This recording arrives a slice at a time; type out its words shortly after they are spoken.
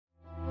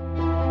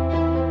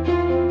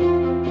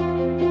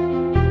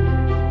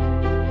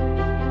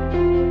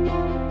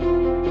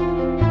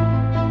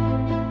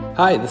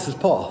Hi, this is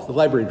Paul, the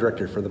Library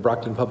Director for the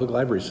Brockton Public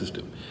Library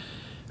System.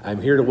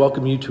 I'm here to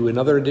welcome you to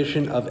another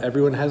edition of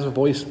Everyone Has a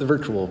Voice, the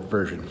virtual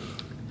version.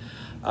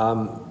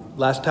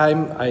 Last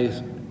time I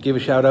gave a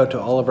shout out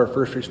to all of our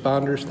first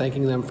responders,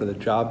 thanking them for the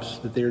jobs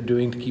that they are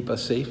doing to keep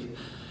us safe.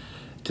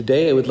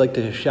 Today I would like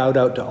to shout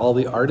out to all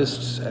the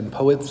artists and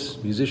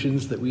poets,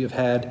 musicians that we have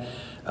had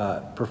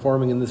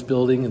performing in this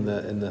building in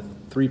the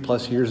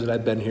 3+ years that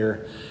I've been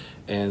here.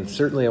 And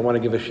certainly I want to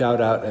give a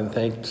shout out and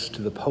thanks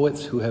to the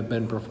poets who have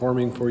been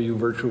performing for you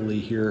virtually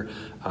here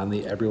on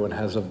the Everyone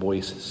Has a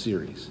Voice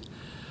series.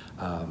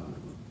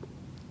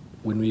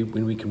 When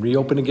we can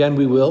reopen again,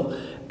 we will,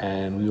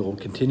 and we will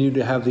continue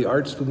to have the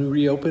arts when we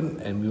reopen,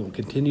 and we will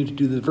continue to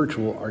do the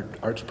virtual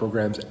arts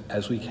programs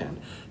as we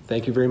can.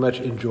 Thank you very much.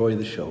 Enjoy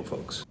the show,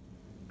 folks.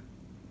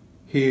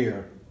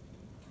 Here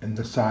in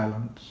the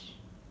silence,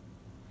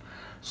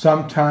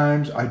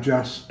 sometimes I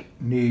just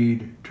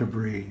need to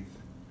breathe.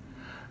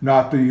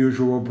 Not the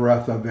usual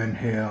breath of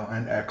inhale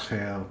and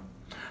exhale,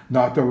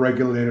 not the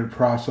regulated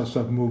process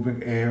of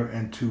moving air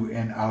into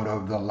and out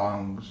of the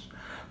lungs,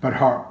 but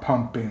heart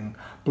pumping,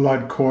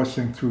 blood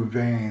coursing through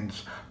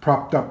veins,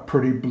 propped up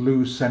pretty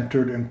blue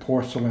centered in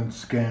porcelain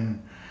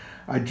skin.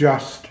 I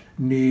just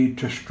need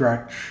to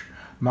stretch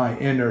my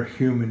inner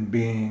human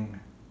being.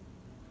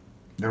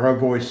 There are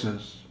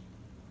voices,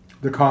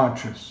 the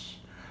conscious,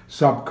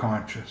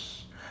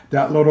 subconscious,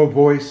 that little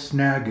voice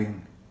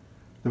snagging,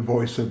 the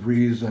voice of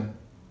reason,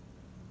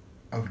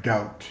 of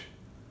doubt,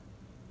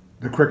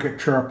 the cricket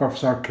chirp of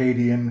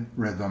circadian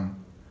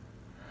rhythm,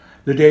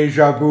 the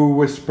deja vu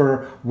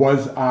whisper,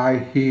 was I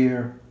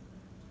here,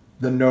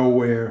 the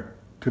nowhere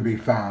to be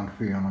found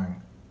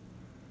feeling.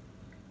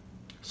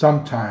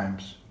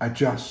 Sometimes I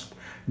just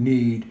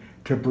need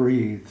to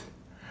breathe,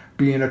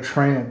 be in a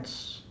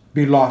trance,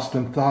 be lost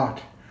in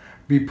thought,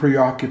 be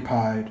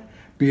preoccupied,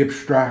 be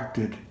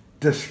abstracted,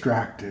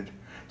 distracted,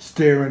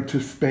 stare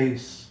into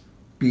space,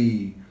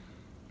 be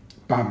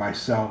by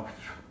myself.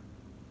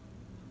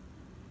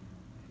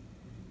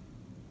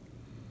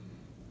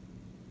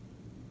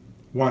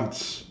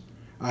 Once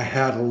I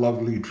had a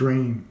lovely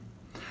dream,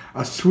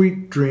 a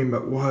sweet dream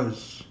it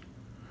was.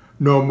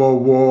 No more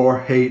war,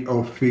 hate,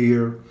 or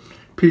fear.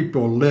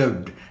 People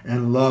lived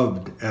and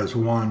loved as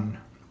one.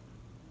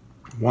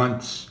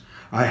 Once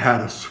I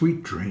had a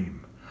sweet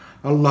dream,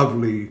 a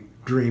lovely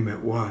dream it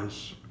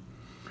was.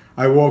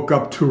 I woke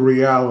up to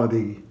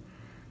reality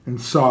and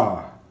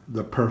saw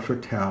the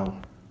perfect hell.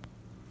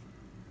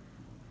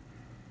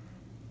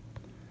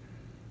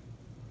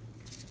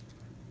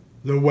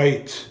 The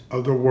weight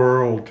of the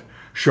world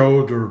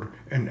shouldered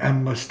in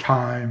endless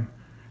time,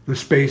 the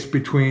space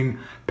between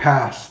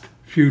past,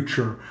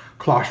 future,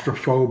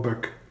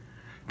 claustrophobic.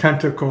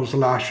 Tentacles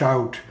lash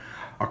out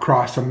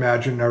across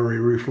imaginary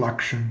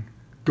reflection,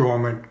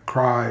 dormant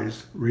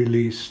cries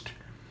released.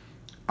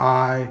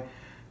 I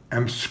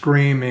am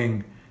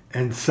screaming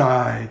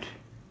inside,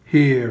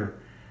 here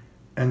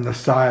in the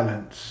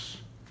silence.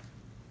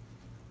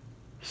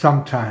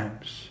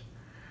 Sometimes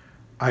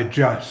I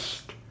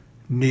just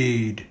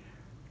need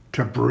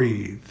to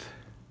breathe.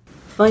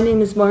 My name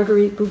is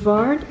Marguerite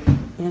Bouvard,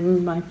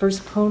 and my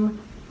first poem,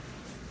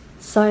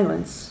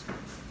 Silence,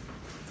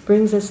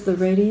 brings us the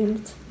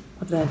radiance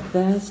of that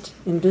vast,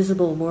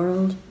 invisible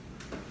world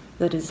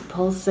that is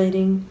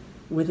pulsating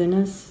within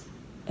us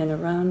and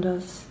around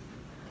us,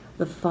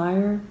 the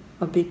fire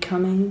of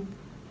becoming,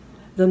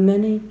 the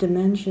many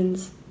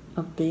dimensions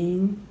of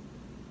being,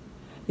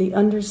 the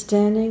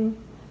understanding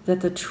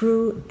that the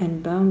true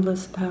and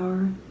boundless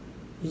power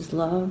is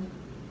love.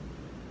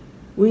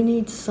 We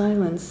need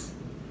silence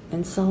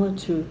and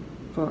solitude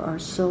for our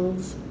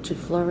souls to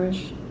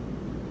flourish,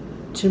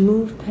 to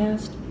move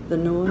past the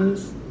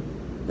noise,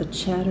 the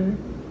chatter,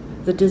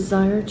 the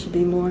desire to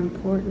be more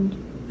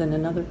important than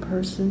another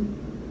person.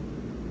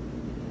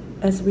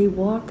 As we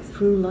walk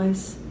through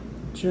life's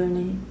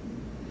journey,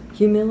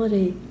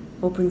 humility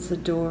opens the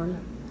door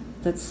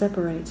that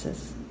separates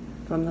us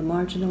from the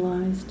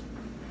marginalized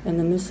and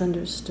the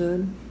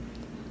misunderstood,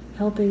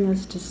 helping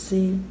us to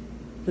see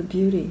the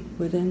beauty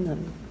within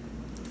them.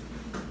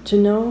 To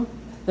know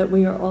that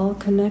we are all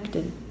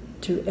connected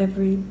to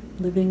every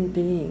living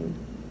being,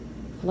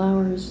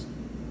 flowers,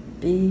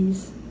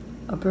 bees,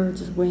 a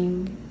bird's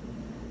wing.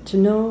 To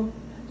know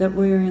that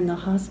we are in the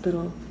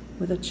hospital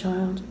with a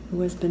child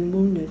who has been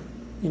wounded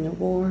in a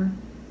war,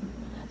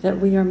 that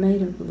we are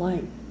made of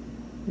light,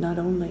 not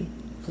only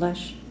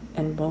flesh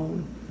and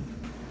bone.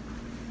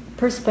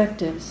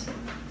 Perspectives.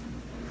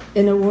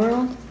 In a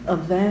world of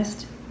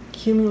vast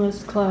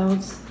cumulus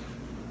clouds,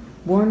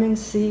 warming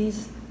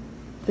seas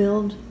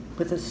filled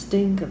with the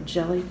stink of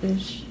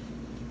jellyfish,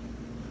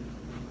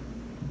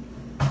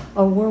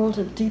 a world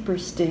of deeper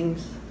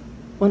stings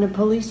when a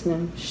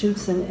policeman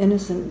shoots an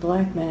innocent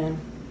black man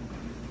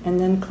and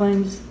then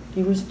claims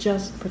he was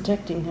just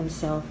protecting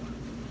himself,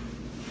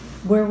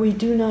 where we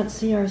do not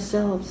see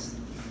ourselves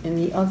in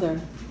the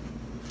other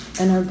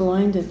and are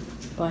blinded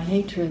by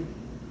hatred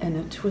and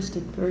a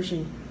twisted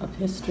version of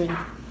history.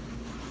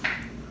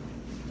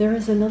 There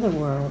is another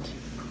world,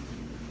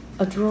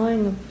 a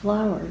drawing of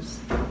flowers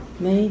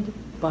made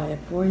by a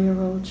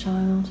 4-year-old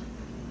child,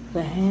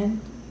 the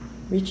hand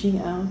reaching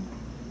out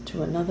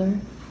to another,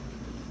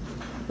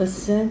 the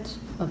scent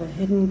of a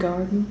hidden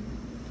garden,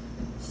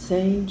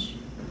 sage,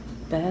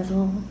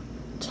 basil,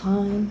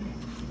 thyme,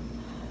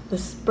 the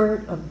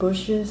spurt of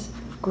bushes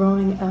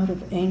growing out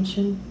of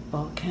ancient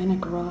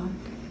volcanic rock,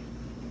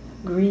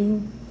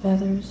 green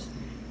feathers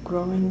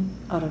growing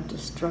out of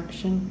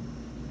destruction,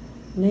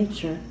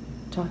 nature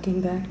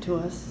talking back to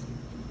us,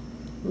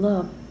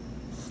 love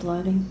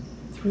sliding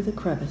through the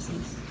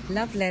crevices.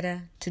 Love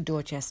Letter to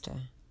Dorchester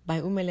by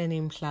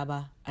Umeleni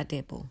Mhlaba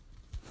Adebo.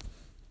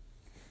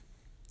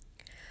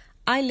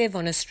 I live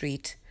on a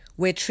street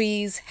where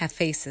trees have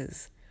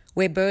faces,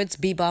 where birds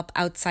bebop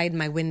outside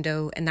my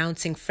window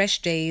announcing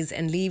fresh days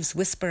and leaves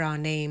whisper our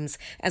names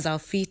as our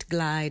feet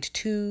glide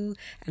to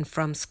and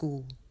from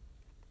school.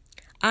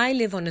 I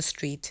live on a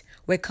street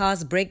where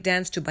cars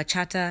breakdance to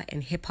bachata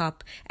and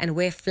hip-hop and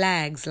wear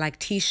flags like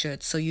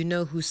T-shirts so you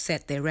know whose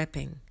set they're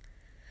repping.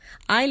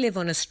 I live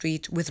on a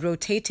street with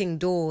rotating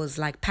doors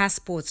like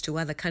passports to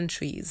other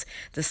countries,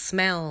 the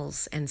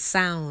smells and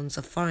sounds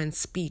of foreign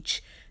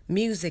speech,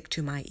 music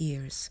to my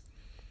ears.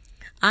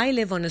 I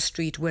live on a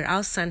street where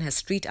our son has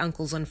street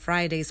uncles on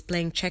Fridays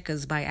playing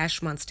checkers by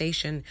Ashmont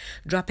Station,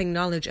 dropping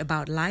knowledge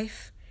about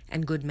life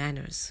and good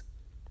manners.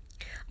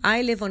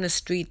 I live on a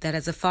street that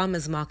has a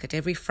farmer's market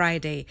every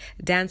Friday,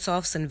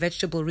 dance-offs and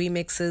vegetable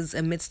remixes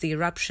amidst the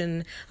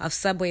eruption of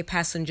subway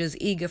passengers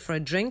eager for a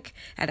drink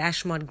at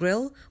Ashmont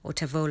Grill or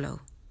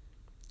Tavolo.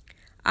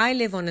 I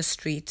live on a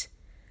street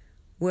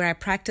where I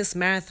practice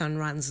marathon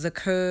runs, the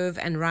curve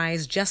and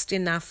rise just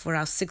enough for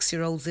our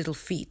 6-year-old's little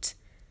feet.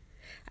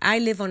 I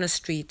live on a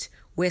street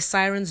where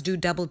sirens do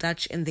double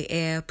dutch in the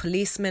air,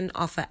 policemen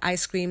offer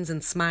ice creams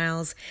and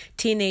smiles,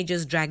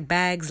 teenagers drag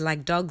bags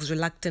like dogs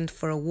reluctant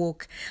for a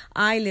walk.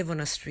 I live on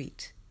a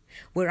street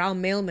where our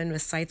mailman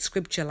recites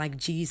scripture like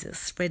Jesus,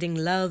 spreading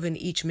love in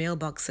each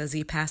mailbox as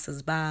he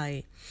passes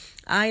by.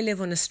 I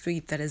live on a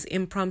street that has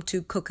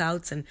impromptu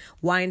cookouts and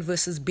wine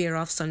versus beer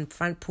offs on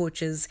front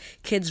porches,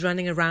 kids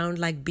running around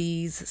like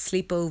bees,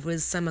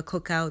 sleepovers, summer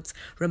cookouts,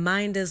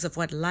 reminders of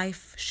what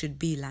life should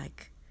be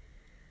like.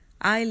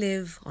 I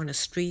live on a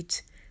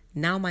street,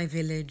 now my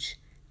village,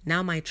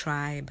 now my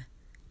tribe,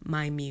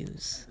 my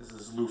muse. This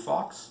is Lou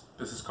Fox.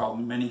 This is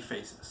called Many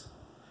Faces.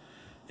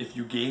 If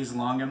you gaze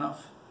long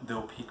enough,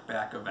 they'll peek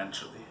back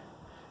eventually.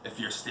 If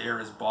your stare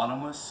is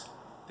bottomless,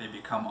 they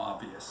become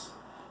obvious.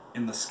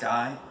 In the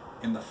sky,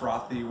 in the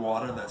frothy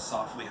water that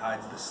softly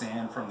hides the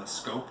sand from the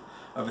scope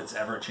of its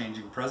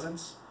ever-changing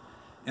presence,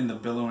 in the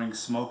billowing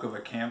smoke of a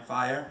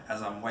campfire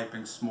as I'm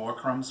wiping s'more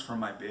crumbs from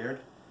my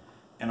beard,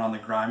 and on the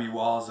grimy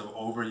walls of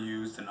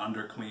overused and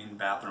undercleaned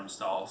bathroom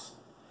stalls.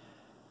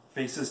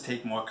 Faces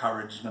take more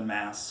courage than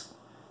masks,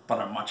 but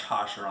are much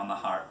harsher on the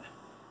heart.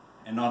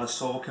 And not a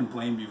soul can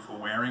blame you for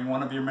wearing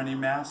one of your many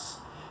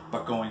masks,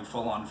 but going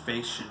full-on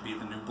face should be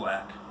the new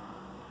black.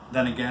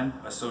 Then again,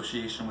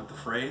 association with the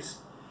phrase,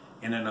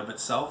 in and of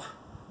itself,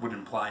 would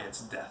imply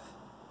its death.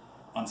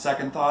 On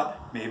second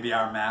thought, maybe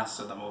our masks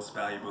are the most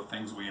valuable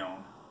things we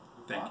own.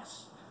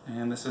 Thanks.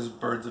 And this is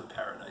Birds of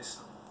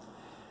Paradise.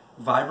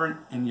 Vibrant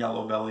and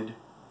yellow-bellied,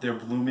 their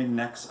blooming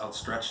necks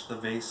outstretch the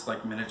vase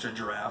like miniature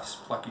giraffes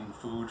plucking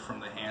food from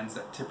the hands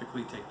that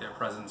typically take their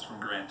presence for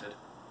granted.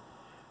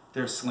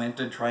 Their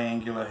slanted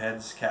triangular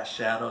heads cast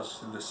shadows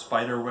through the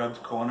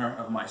spider-webbed corner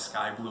of my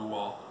sky-blue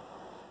wall,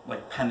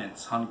 like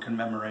pennants hung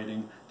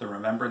commemorating the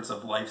remembrance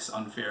of life's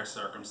unfair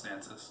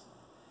circumstances.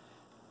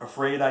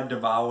 Afraid I'd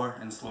devour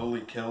and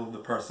slowly kill the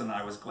person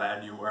I was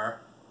glad you were,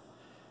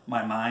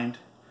 my mind,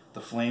 the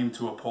flame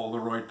to a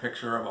Polaroid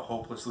picture of a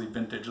hopelessly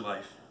vintage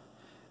life.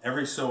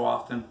 Every so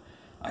often,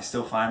 I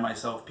still find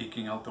myself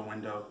peeking out the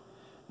window,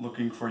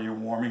 looking for your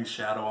warming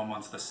shadow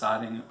amongst the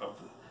siding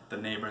of the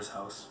neighbor's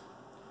house.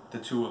 The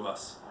two of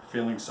us,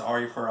 feeling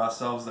sorry for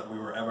ourselves that we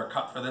were ever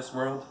cut for this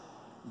world,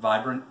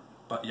 vibrant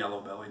but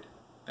yellow-bellied.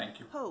 Thank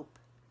you. Hope.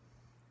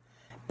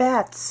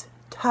 Bats,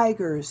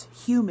 tigers,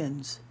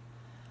 humans.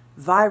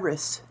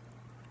 Virus,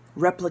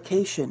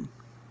 replication.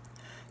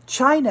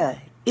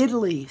 China,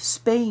 Italy,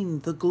 Spain,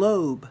 the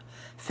globe.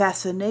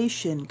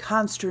 Fascination,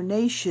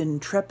 consternation,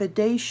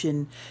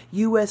 trepidation,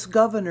 U.S.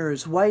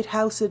 governors, White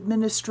House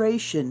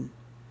administration.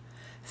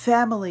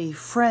 Family,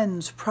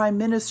 friends, prime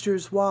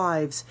ministers'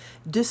 wives,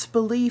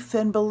 disbelief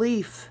and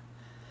belief.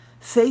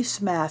 Face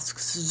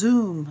masks,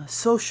 Zoom,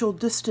 social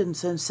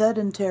distance and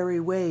sedentary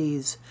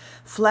ways.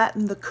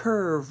 Flatten the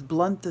curve,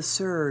 blunt the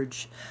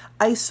surge.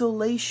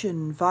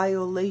 Isolation,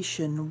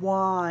 violation,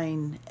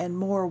 wine and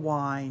more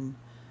wine.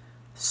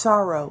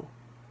 Sorrow,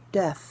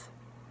 death.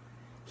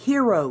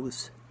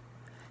 Heroes,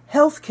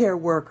 healthcare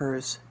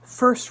workers,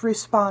 first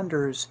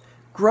responders,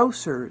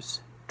 grocers,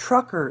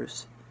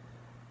 truckers.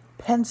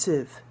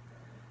 Pensive,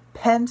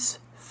 Pence,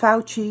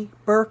 Fauci,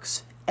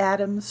 Birx,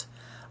 Adams.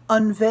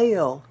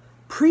 Unveil,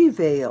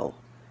 prevail.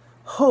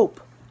 Hope,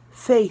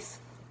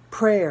 faith,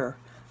 prayer,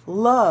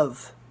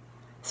 love,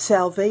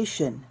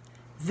 salvation,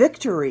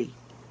 victory,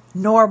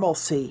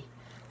 normalcy.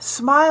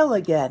 Smile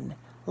again,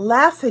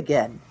 laugh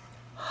again,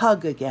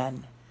 hug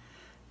again.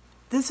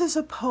 This is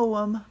a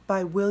poem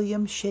by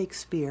William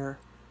Shakespeare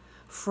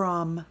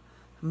from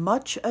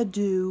Much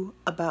Ado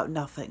About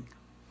Nothing.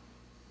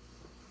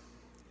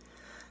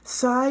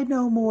 Sigh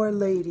no more,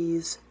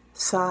 ladies,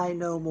 sigh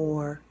no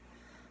more.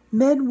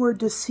 Men were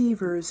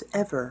deceivers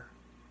ever.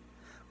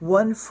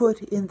 1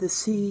 foot in the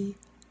sea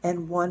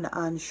and 1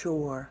 on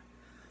shore,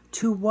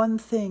 to one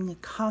thing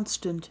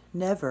constant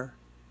never.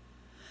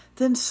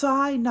 Then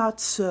sigh not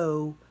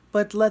so,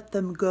 but let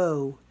them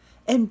go,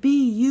 and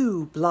be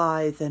you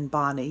blithe and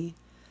bonny,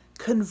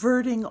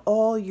 converting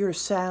all your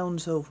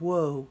sounds of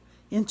woe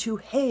into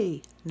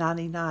hey,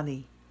 nonny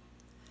nonny.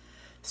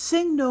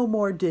 Sing no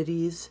more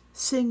ditties,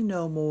 sing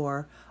no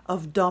more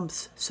of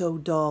dumps so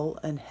dull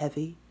and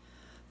heavy.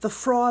 The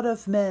fraud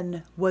of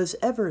men was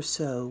ever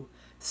so,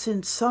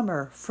 since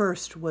summer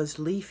first was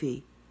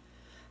leafy.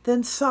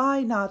 Then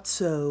sigh not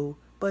so,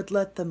 but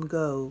let them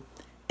go,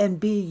 and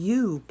be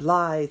you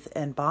blithe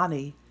and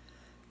bonny,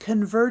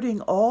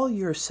 converting all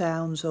your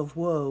sounds of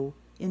woe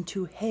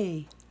into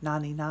hey,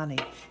 nonny nonny.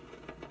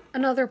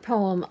 Another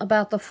poem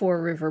about the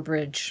Four River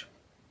Bridge.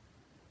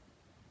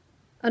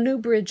 A new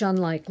bridge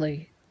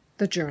unlikely,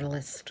 the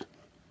journalist.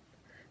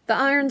 The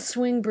iron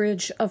swing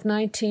bridge of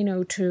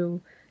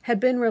 1902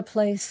 had been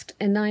replaced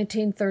in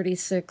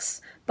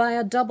 1936 by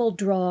a double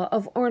draw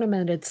of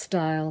ornamented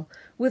style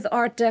with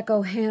Art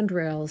Deco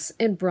handrails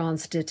in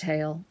bronze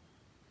detail.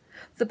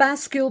 The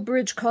Bascule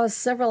Bridge caused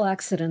several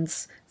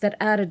accidents that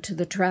added to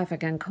the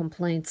traffic and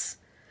complaints.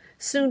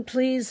 Soon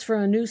pleas for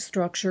a new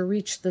structure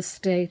reached the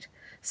state.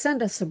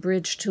 Send us a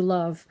bridge to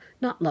love,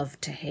 not love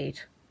to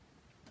hate.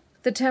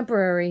 The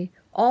temporary,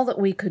 all that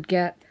we could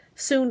get,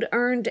 soon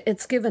earned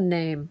its given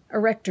name,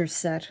 erector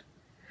set.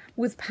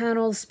 With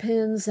panels,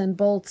 pins, and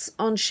bolts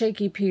on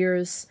shaky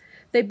piers,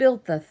 they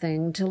built the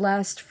thing to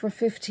last for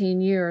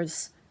 15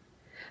 years.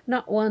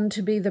 Not one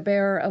to be the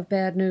bearer of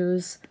bad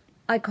news,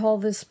 I call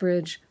this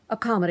bridge a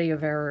comedy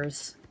of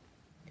errors.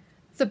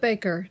 The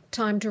Baker,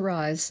 Time to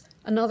Rise,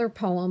 another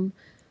poem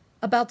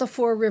about the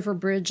Four River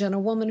Bridge and a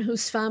woman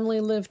whose family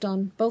lived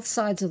on both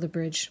sides of the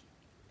bridge.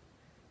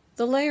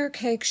 The layer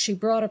cake she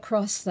brought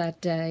across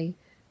that day,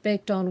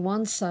 baked on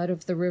one side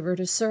of the river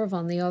to serve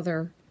on the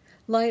other,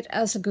 light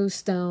as a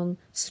goose down,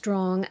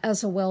 strong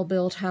as a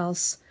well-built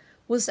house,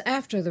 was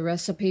after the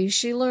recipe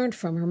she learned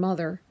from her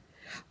mother.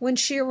 When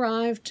she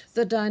arrived,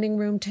 the dining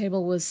room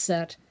table was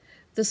set.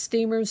 The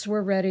steamers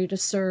were ready to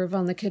serve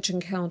on the kitchen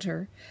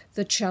counter,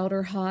 the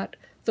chowder hot,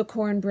 the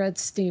cornbread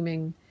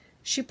steaming.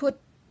 She put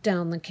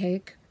down the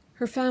cake.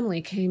 Her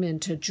family came in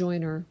to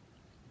join her.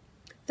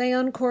 They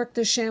uncorked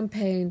the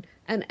champagne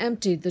and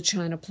emptied the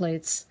china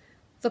plates.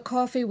 The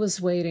coffee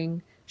was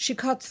waiting. She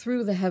cut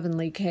through the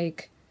heavenly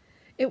cake.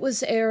 It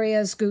was airy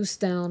as goose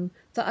down,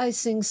 the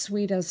icing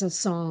sweet as a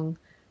song.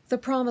 The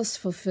promise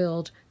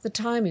fulfilled, the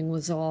timing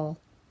was all.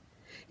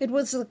 It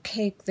was a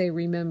cake they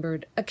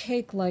remembered, a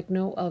cake like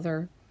no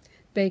other,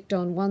 baked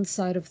on one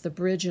side of the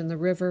bridge in the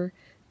river,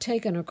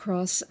 taken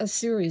across a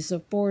series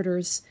of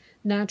borders,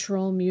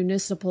 natural,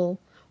 municipal,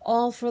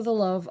 all for the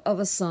love of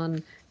a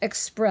son,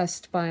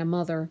 expressed by a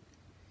mother.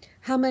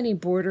 How many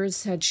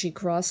borders had she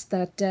crossed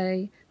that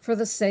day, for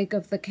the sake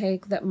of the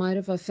cake that might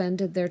have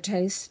offended their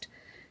taste?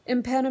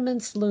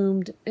 Impediments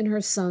loomed in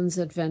her son's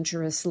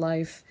adventurous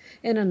life,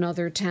 in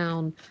another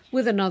town,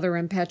 with another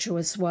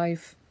impetuous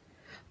wife.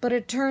 But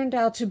it turned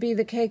out to be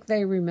the cake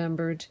they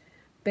remembered,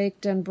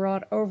 baked and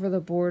brought over the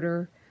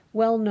border,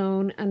 well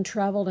known and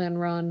traveled and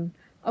run,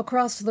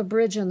 across the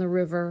bridge and the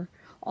river,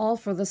 all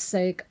for the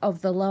sake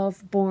of the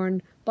love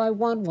borne by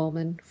one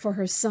woman for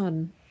her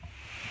son.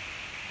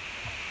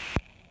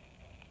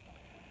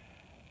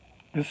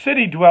 The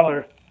city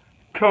dweller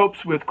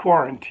copes with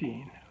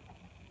quarantine.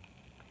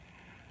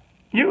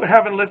 You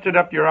haven't lifted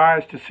up your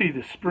eyes to see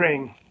the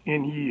spring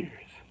in years.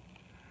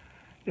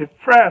 If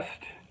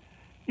pressed,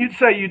 you'd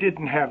say you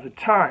didn't have the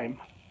time,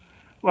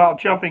 while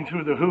jumping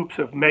through the hoops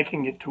of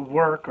making it to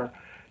work or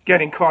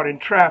getting caught in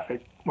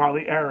traffic while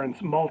the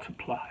errands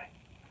multiply.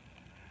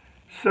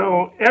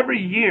 So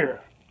every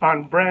year,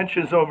 on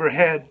branches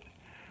overhead,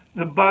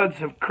 the buds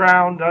have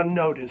crowned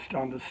unnoticed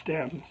on the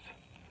stems.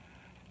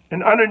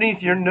 And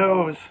underneath your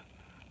nose,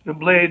 the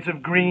blades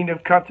of green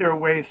have cut their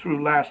way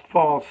through last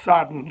fall's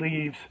sodden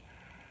leaves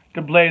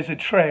to blaze a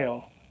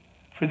trail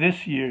for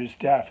this year's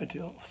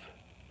daffodils.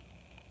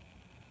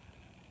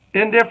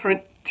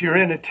 Indifferent to your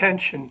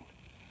inattention,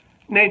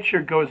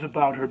 nature goes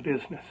about her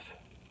business.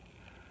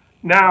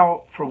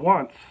 Now, for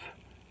once,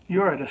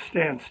 you're at a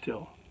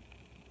standstill.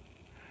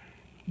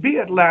 Be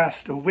at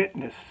last a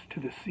witness to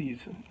the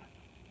season.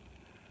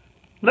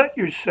 Let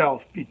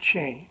yourself be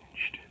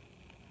changed.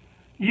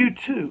 You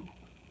too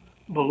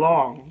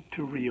belong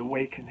to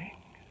reawakening.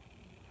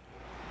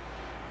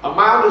 A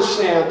mound of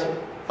sand,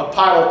 a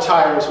pile of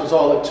tires was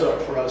all it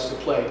took for us to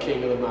play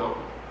King of the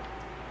Mountain.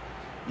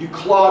 You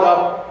clawed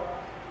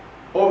up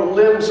over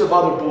limbs of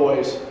other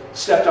boys,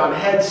 stepped on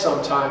heads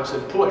sometimes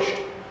and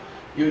pushed.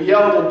 You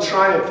yelled in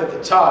triumph at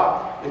the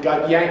top and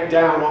got yanked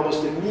down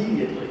almost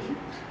immediately.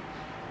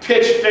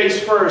 Pitched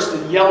face first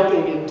and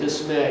yelping in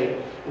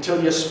dismay,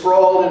 until you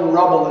sprawled in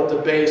rubble at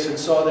the base and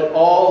saw that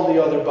all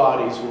the other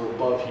bodies were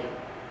above you.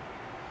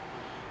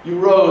 You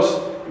rose,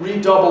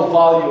 redoubled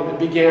volume, and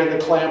began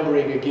the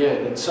clambering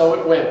again, and so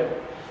it went,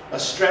 a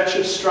stretch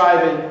of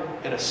striving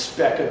and a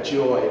speck of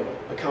joy,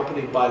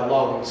 accompanied by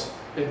lungs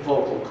and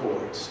vocal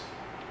cords.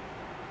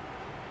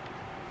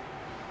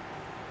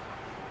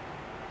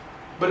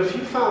 But if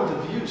you found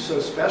the view so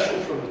special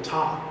from the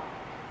top,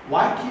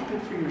 why keep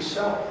it for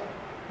yourself?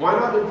 Why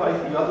not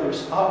invite the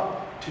others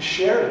up to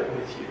share it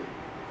with you?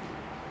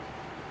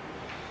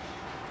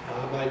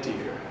 Ah, my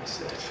dear, I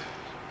said,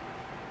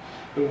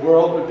 the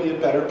world would be a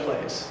better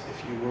place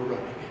if you were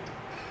running it.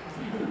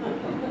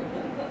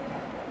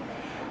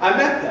 I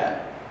meant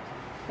that.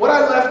 What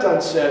I left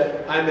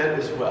unsaid, I meant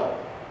as well.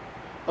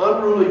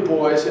 Unruly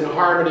boys in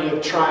harmony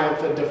of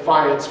triumph and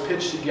defiance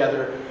pitched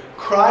together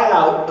cry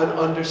out an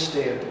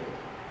understanding.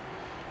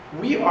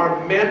 We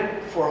are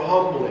meant for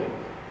humbling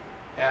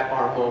at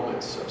our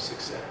moments of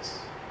success.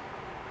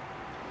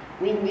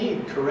 We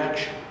need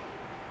correction.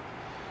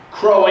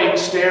 Crowing,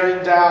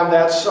 staring down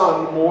that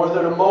sun more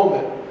than a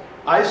moment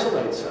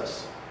isolates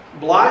us,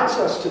 blinds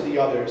us to the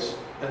others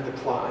and the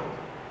climb.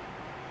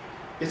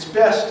 It's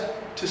best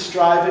to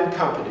strive in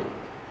company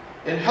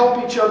and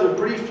help each other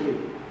briefly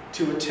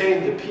to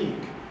attain the peak,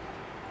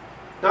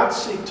 not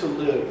seek to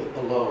live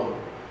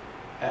alone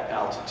at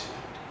altitude.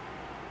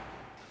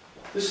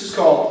 This is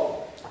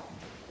called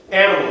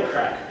Animal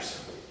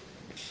Crackers.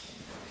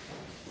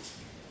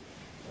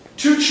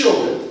 Two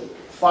children,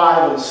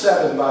 5 and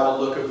 7 by the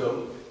look of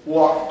them,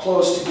 walked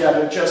close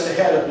together just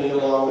ahead of me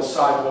along the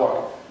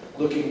sidewalk,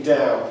 looking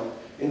down.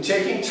 And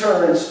taking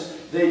turns,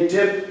 they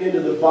dipped into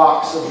the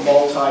box of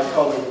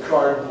multicolored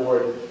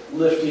cardboard,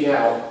 lifting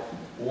out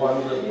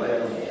one little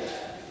animal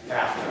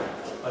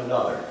after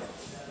another.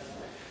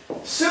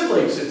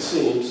 Siblings, it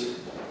seems,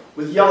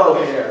 with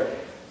yellow hair.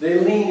 They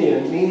lean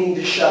in, meaning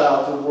to shut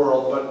out the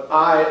world, but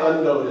I,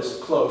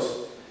 unnoticed,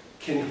 close,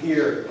 can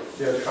hear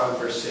their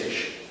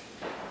conversation.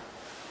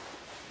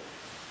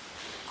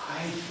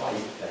 I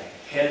bite the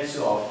heads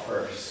off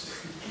first.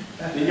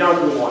 The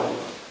younger one,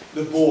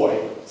 the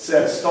boy,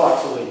 says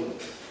thoughtfully,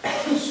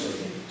 so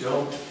they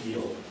don't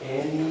feel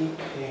any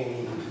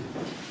pain.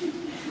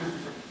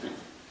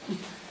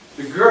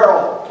 The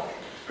girl,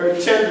 her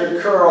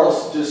tender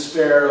curls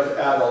despair of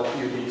adult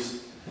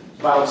beauties,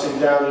 bouncing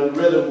down in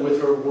rhythm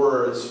with her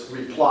words,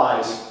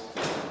 replies,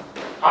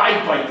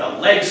 I bite the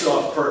legs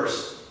off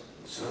first,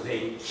 so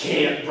they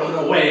can't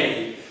run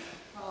away.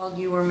 Child,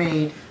 you were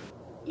made.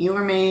 You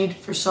were made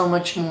for so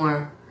much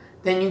more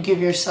than you give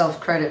yourself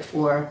credit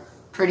for.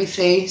 Pretty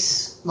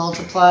face,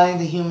 multiply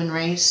the human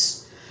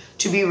race.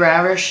 To be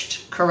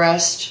ravished,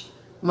 caressed,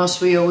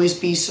 must we always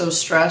be so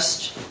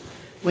stressed?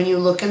 When you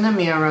look in the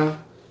mirror,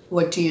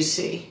 what do you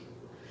see?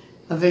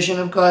 A vision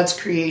of God's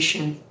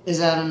creation. Is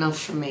that enough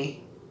for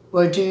me?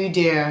 Or do you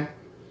dare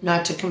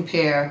not to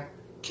compare?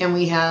 Can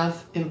we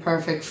have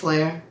imperfect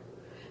flair?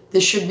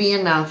 This should be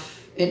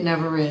enough. It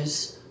never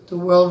is. The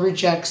world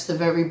rejects the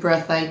very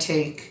breath I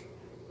take.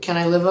 Can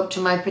I live up to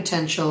my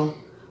potential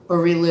or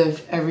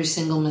relive every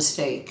single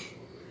mistake?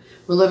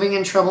 We're living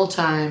in troubled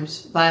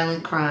times,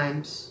 violent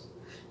crimes.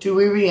 Do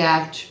we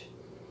react,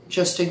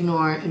 just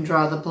ignore and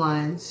draw the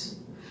blinds?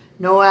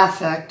 No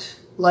affect,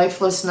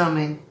 lifeless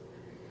numbing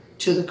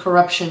to the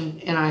corruption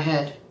in our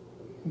head.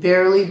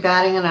 Barely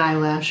batting an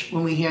eyelash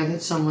when we hear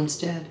that someone's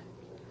dead.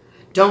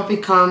 Don't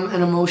become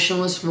an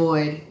emotionless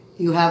void.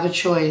 You have a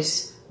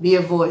choice. Be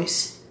a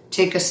voice.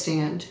 Take a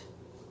stand.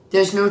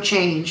 There's no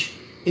change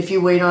if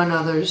you wait on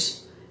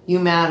others. You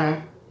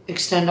matter.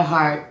 Extend a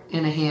heart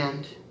and a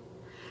hand.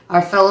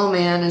 Our fellow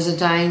man is a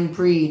dying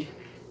breed.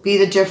 Be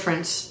the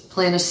difference.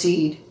 Plant a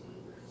seed.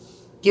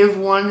 Give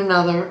one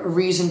another a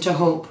reason to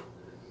hope.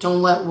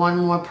 Don't let one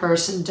more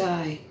person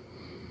die.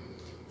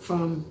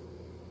 From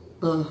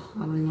I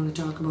don't even want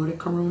to talk about it.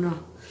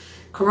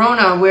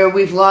 Corona, where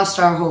we've lost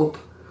our hope.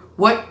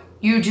 What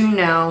you do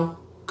now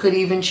could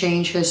even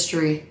change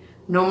history.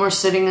 No more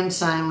sitting in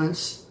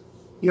silence.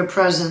 Your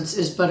presence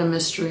is but a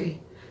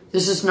mystery.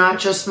 This is not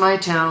just my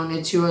town,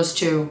 it's yours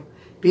too.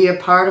 Be a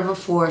part of a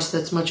force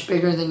that's much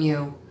bigger than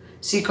you.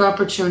 Seek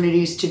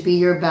opportunities to be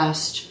your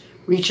best.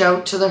 Reach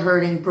out to the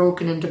hurting,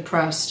 broken, and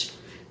depressed.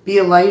 Be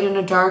a light in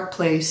a dark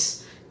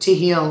place to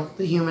heal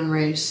the human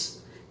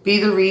race. Be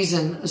the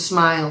reason a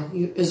smile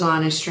is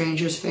on a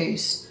stranger's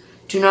face.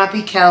 Do not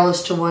be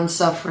callous to one's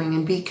suffering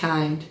and be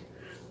kind.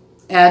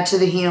 Add to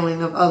the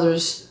healing of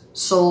others'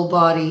 soul,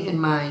 body, and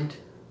mind.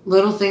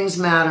 Little things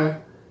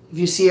matter. If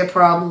you see a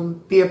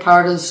problem, be a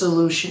part of the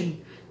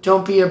solution.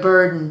 Don't be a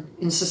burden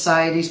in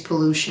society's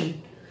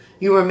pollution.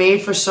 You were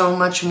made for so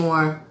much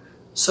more,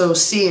 so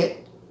see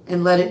it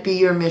and let it be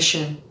your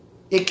mission.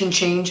 It can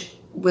change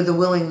with a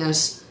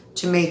willingness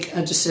to make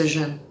a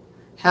decision.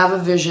 Have a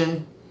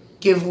vision.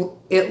 Give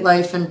it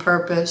life and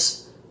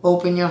purpose.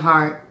 Open your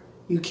heart.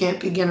 You can't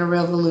begin a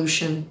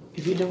revolution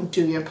if you don't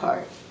do your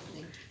part.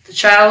 The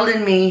child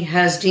in me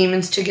has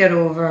demons to get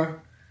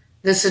over.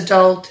 This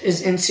adult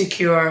is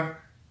insecure,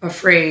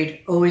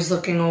 afraid, always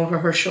looking over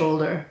her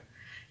shoulder.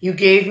 You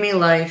gave me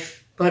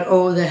life. but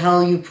oh, the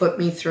hell you put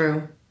me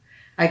through.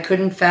 I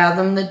couldn't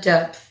fathom the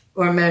depth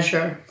or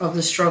measure of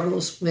the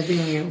struggles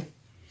within you.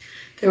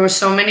 There were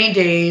so many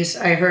days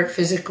I hurt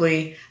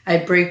physically,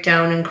 I'd break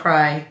down and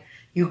cry.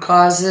 You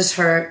caused this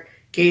hurt,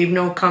 gave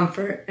no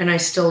comfort, and I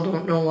still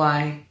don't know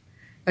why.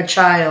 A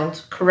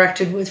child,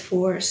 corrected with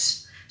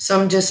force,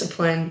 some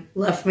discipline,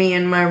 left me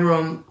in my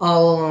room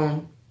all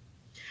alone.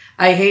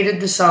 I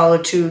hated the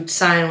solitude,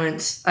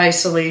 silence,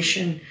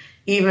 isolation,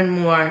 even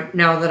more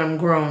now that I'm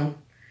grown.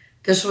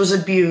 This was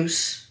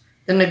abuse,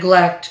 the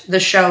neglect, the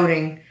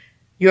shouting,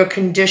 your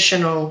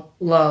conditional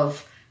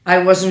love. I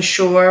wasn't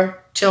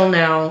sure till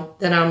now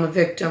that I'm a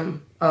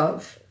victim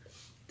of.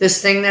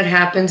 This thing that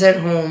happens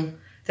at home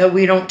that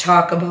we don't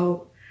talk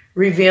about,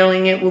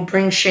 revealing it will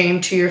bring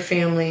shame to your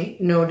family,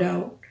 no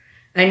doubt.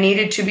 I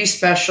needed to be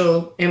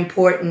special,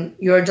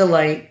 important, your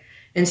delight,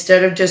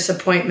 instead of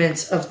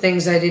disappointments of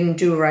things I didn't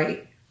do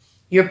right.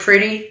 You're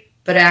pretty,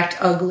 but act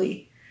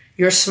ugly.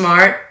 You're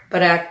smart,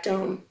 but act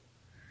dumb.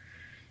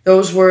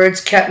 Those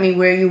words kept me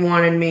where you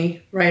wanted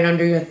me, right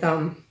under your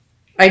thumb.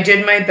 I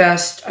did my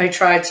best, I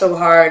tried so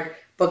hard,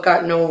 but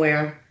got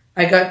nowhere.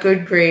 I got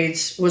good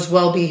grades, was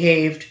well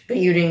behaved, but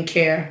you didn't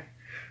care.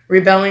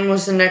 Rebelling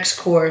was the next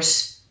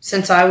course.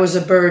 Since I was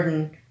a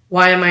burden,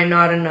 why am I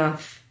not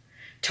enough?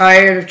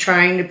 Tired of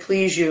trying to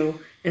please you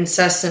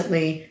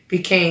incessantly,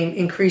 became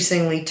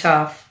increasingly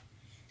tough.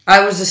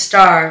 I was a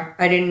star,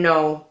 I didn't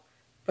know,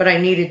 but I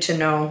needed to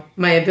know.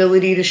 My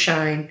ability to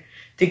shine.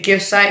 The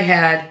gifts I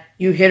had,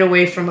 you hid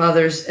away from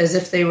others as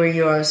if they were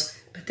yours,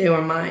 but they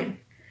were mine.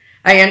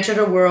 I entered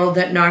a world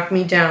that knocked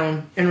me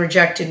down and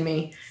rejected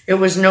me. It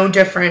was no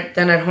different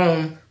than at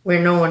home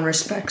where no one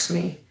respects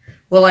me.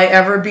 Will I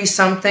ever be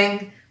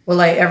something? Will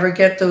I ever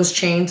get those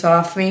chains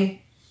off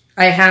me?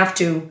 I have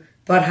to,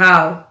 but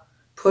how?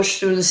 Push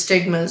through the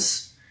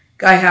stigmas.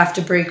 I have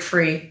to break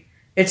free.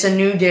 It's a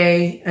new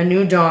day, a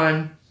new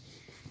dawn.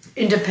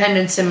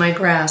 Independence in my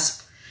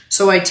grasp.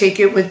 So I take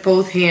it with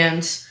both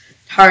hands.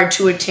 Hard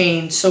to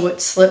attain, so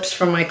it slips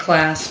from my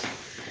clasp.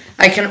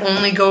 I can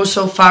only go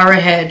so far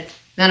ahead.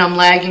 Then I'm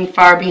lagging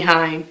far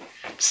behind.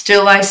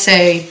 Still I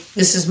say,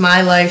 this is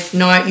my life,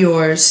 not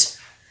yours.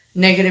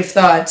 Negative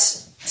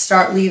thoughts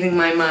start leaving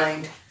my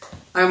mind.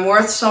 I'm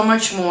worth so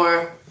much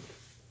more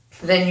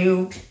than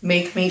you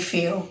make me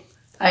feel.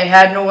 I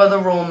had no other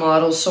role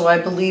models, so I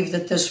believe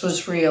that this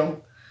was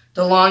real.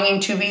 The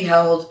longing to be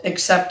held,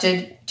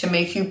 accepted, to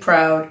make you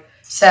proud.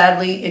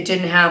 Sadly, it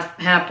didn't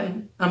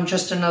happen. I'm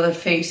just another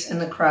face in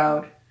the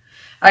crowd.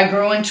 I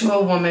grew into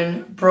a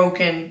woman,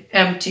 broken,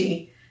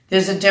 empty.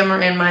 There's a dimmer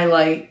in my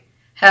light,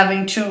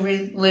 having to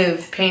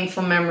relive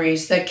painful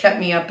memories that kept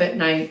me up at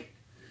night.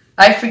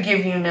 I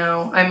forgive you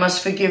now. I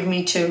must forgive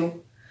me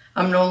too.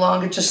 I'm no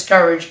longer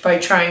discouraged by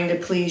trying to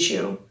please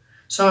you.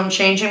 So I'm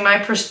changing my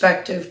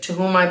perspective to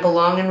whom I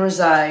belong and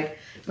reside.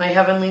 My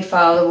heavenly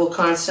Father will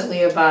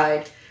constantly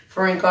abide.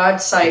 For in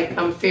God's sight,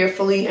 I'm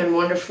fearfully and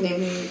wonderfully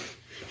made.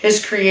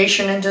 His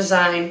creation and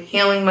design,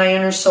 healing my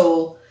inner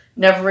soul,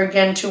 never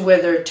again to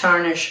wither,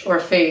 tarnish, or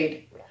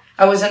fade.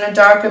 I was in a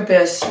dark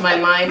abyss, my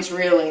mind's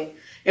reeling.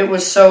 It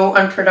was so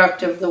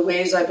unproductive, the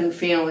ways I've been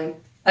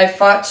feeling. I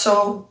fought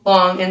so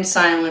long in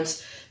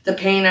silence, the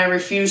pain I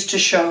refused to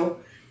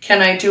show.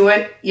 Can I do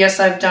it? Yes,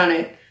 I've done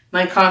it.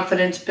 My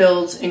confidence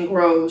builds and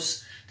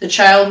grows. The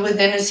child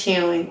within is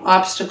healing,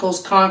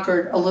 obstacles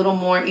conquered a little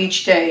more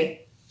each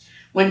day.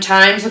 When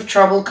times of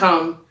trouble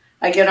come,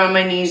 I get on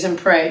my knees and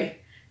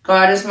pray.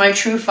 God is my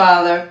true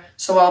Father,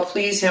 so I'll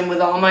please him with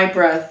all my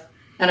breath,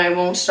 and I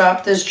won't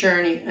stop this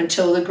journey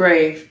until the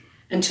grave.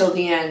 Until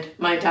the end,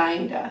 my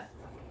dying death.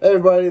 Hey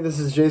everybody, this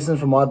is Jason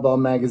from Oddball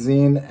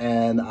Magazine,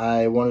 and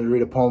I wanted to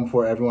read a poem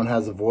for Everyone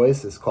Has a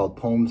Voice. It's called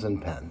Poems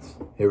and Pens.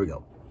 Here we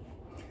go.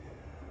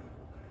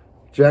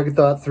 Jagged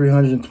Thought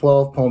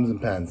 312, Poems and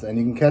Pens. And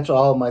you can catch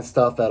all of my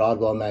stuff at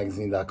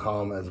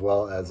oddballmagazine.com, as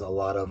well as a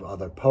lot of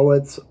other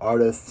poets,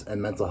 artists, and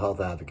mental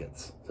health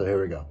advocates. So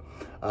here we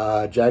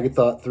go. Jagged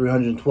Thought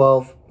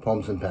 312,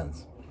 Poems and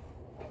Pens.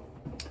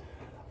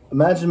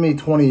 Imagine me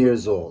 20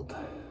 years old,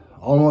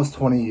 almost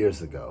 20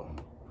 years ago.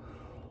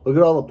 Look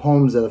at all the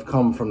poems that have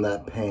come from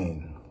that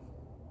pain.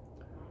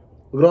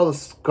 Look at all the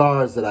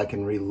scars that I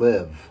can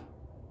relive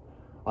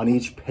on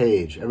each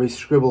page. Every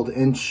scribbled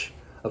inch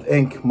of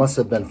ink must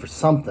have been for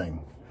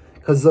something.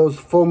 Because those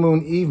full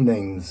moon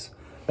evenings,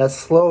 that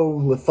slow,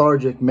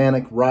 lethargic,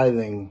 manic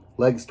writhing,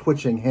 legs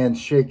twitching, hands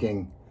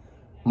shaking,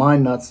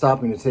 mind not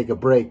stopping to take a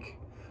break,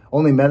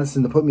 only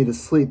medicine to put me to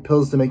sleep,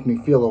 pills to make me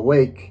feel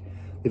awake,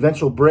 the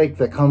eventual break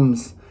that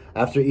comes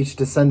after each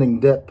descending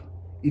dip,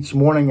 each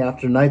morning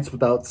after nights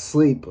without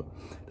sleep,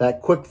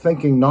 that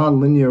quick-thinking,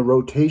 non-linear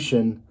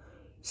rotation,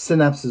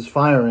 synapses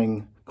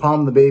firing,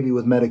 calm the baby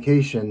with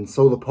medication,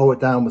 slow the poet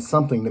down with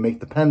something to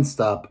make the pen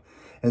stop,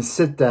 and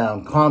sit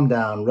down, calm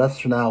down,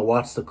 rest for now,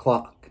 watch the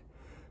clock.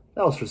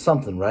 That was for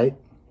something, right?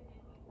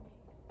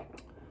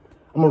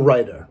 I'm a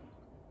writer,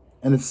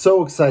 and it's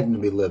so exciting to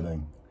be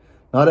living.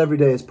 Not every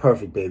day is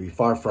perfect, baby,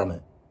 far from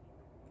it.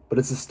 But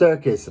it's a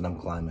staircase that I'm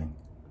climbing,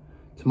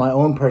 to my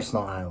own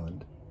personal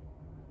island.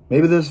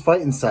 Maybe there's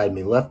fight inside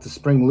me left to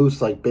spring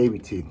loose like baby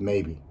teeth,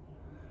 maybe.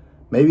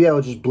 Maybe I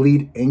will just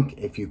bleed ink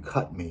if you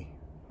cut me.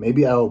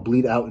 Maybe I will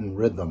bleed out in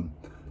rhythm,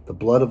 the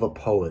blood of a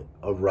poet,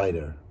 a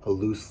writer, a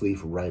loose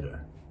leaf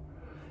writer.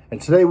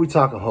 And today we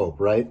talk of hope,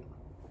 right?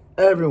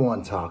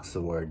 Everyone talks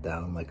the word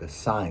down like a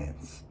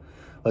science.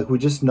 Like we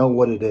just know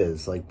what it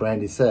is. Like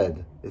Brandy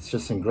said, it's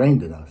just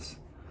ingrained in us.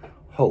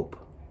 Hope.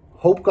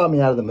 Hope got me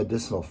out of the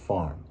medicinal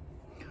farm.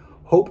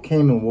 Hope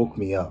came and woke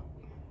me up.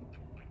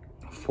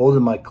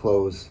 Folded my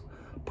clothes,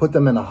 put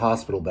them in a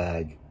hospital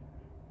bag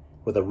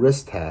with a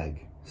wrist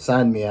tag,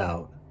 signed me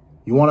out.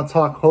 You want to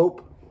talk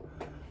hope?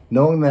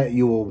 Knowing that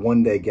you will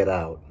one day get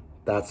out,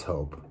 that's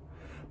hope.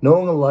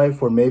 Knowing a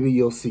life where maybe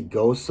you'll see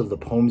ghosts of the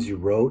poems you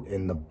wrote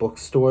in the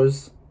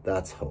bookstores,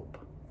 that's hope.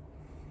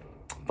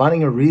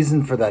 Finding a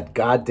reason for that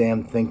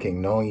goddamn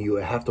thinking, knowing you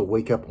have to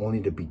wake up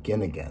only to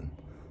begin again,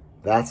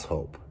 that's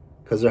hope.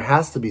 Because there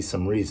has to be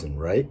some reason,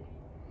 right?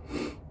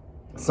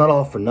 It's not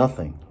all for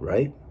nothing,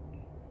 right?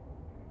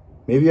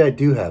 Maybe I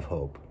do have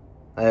hope.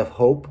 I have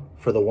hope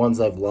for the ones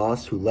I've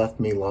lost who left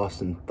me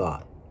lost in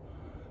thought.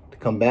 To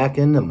come back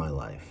into my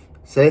life.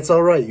 Say it's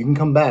all right. You can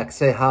come back.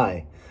 Say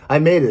hi. I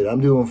made it. I'm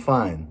doing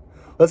fine.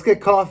 Let's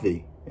get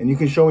coffee and you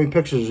can show me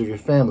pictures of your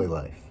family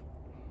life.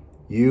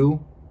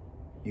 You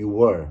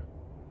were.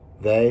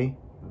 They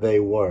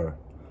were.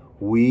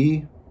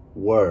 We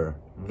were.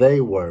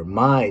 They were.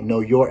 No,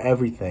 you're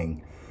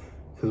everything.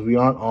 Because we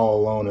aren't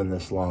all alone in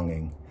this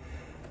longing.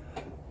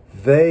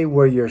 They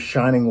were your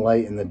shining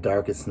light in the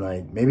darkest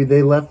night. Maybe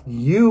they left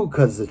you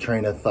because the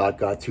train of thought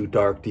got too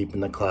dark deep in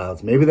the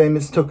clouds. Maybe they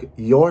mistook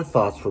your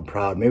thoughts for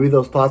proud. Maybe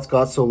those thoughts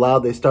got so loud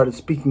they started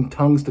speaking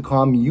tongues to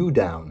calm you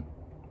down.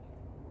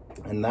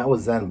 And that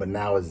was then, but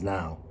now is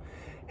now.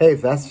 Hey,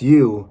 if that's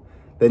you,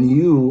 then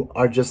you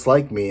are just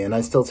like me, and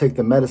I still take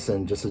the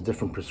medicine, just a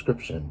different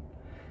prescription.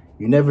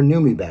 You never knew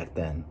me back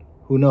then.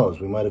 Who knows,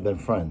 we might have been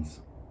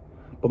friends.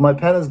 But my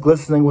pen is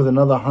glistening with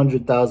another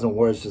 100,000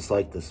 words just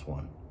like this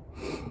one.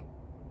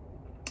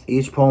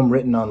 Each poem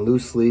written on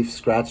loose leaf,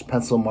 scratched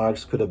pencil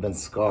marks could have been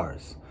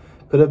scars.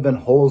 Could have been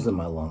holes in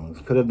my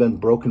lungs. Could have been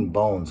broken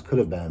bones. Could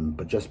have been,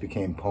 but just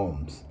became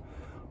poems.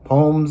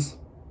 Poems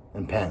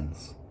and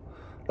pens.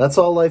 That's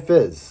all life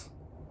is.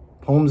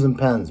 Poems and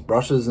pens,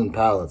 brushes and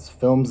palettes,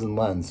 films and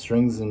lens,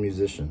 strings and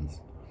musicians.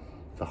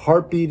 The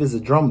heartbeat is a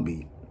drum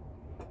beat.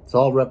 It's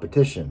all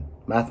repetition.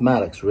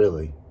 Mathematics,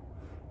 really,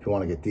 if you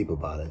want to get deep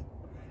about it.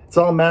 It's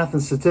all math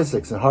and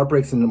statistics and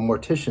heartbreaks and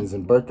morticians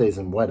and birthdays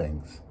and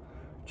weddings.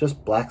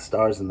 Just black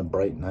stars in the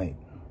bright night.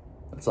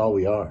 That's all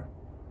we are.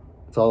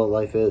 That's all that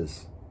life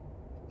is,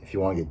 if you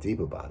want to get deep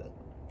about it.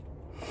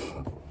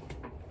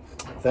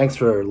 Thanks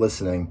for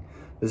listening.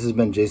 This has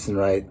been Jason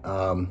Wright.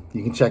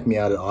 You can check me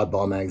out at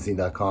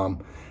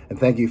oddballmagazine.com. And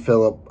thank you,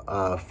 Philip,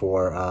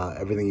 for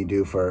everything you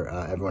do for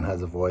Everyone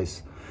Has a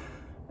Voice.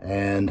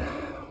 And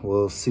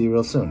we'll see you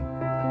real soon.